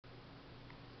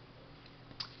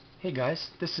Hey guys,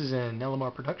 this is an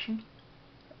LMR production.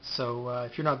 So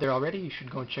if you're not there already, you should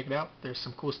go and check it out. There's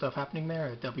some cool stuff happening there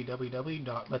at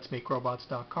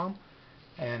www.letsmakerobots.com.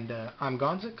 And I'm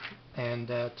Gonzik, and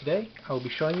today I will be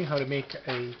showing you how to make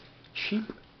a cheap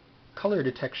color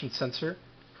detection sensor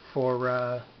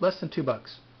for less than $2.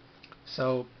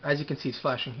 So as you can see, it's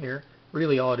flashing here.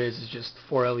 Really all it is just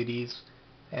 4 LEDs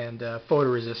and a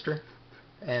photoresistor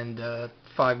and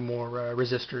 5 more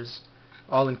resistors,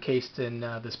 all encased in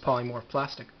this polymorph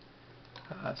plastic.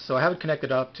 So I have it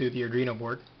connected up to the Arduino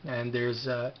board, and there's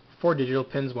 4 digital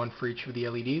pins, one for each of the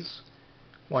LEDs,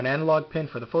 1 analog pin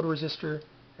for the photoresistor,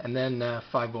 and then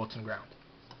 5 volts and ground.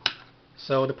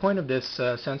 So the point of this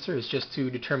sensor is just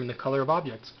to determine the color of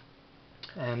objects,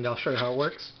 and I'll show you how it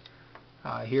works.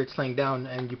 Here it's laying down,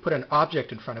 and you put an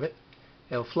object in front of it.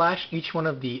 It'll flash each one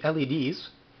of the LEDs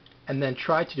and then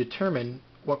try to determine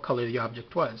what color the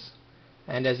object was.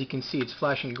 And as you can see, it's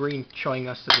flashing green, showing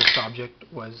us that this object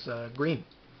was green.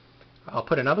 I'll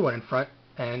put another one in front,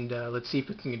 and let's see if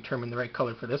it can determine the right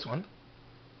color for this one.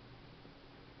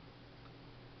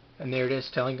 And there it is,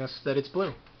 telling us that it's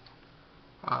blue.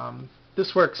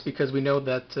 This works because we know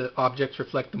that objects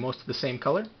reflect the most of the same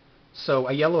color. So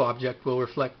a yellow object will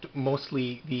reflect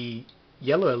mostly the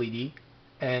yellow LED,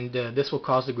 and this will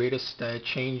cause the greatest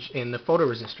change in the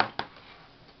photoresistor.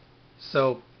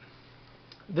 So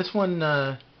this one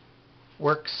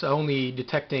works only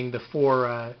detecting the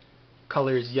 4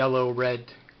 colors yellow,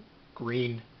 red,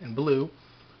 green, and blue,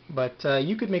 but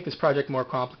you could make this project more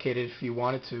complicated if you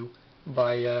wanted to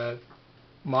by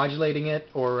modulating it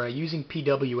or using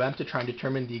PWM to try and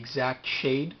determine the exact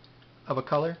shade of a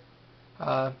color.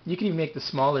 You can even make this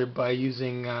smaller by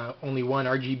using only 1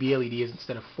 RGB LED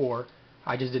instead of 4.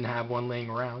 I just didn't have one laying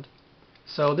around.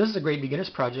 So this is a great beginner's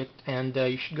project, and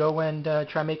you should go and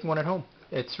try making one at home.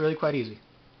 It's really quite easy.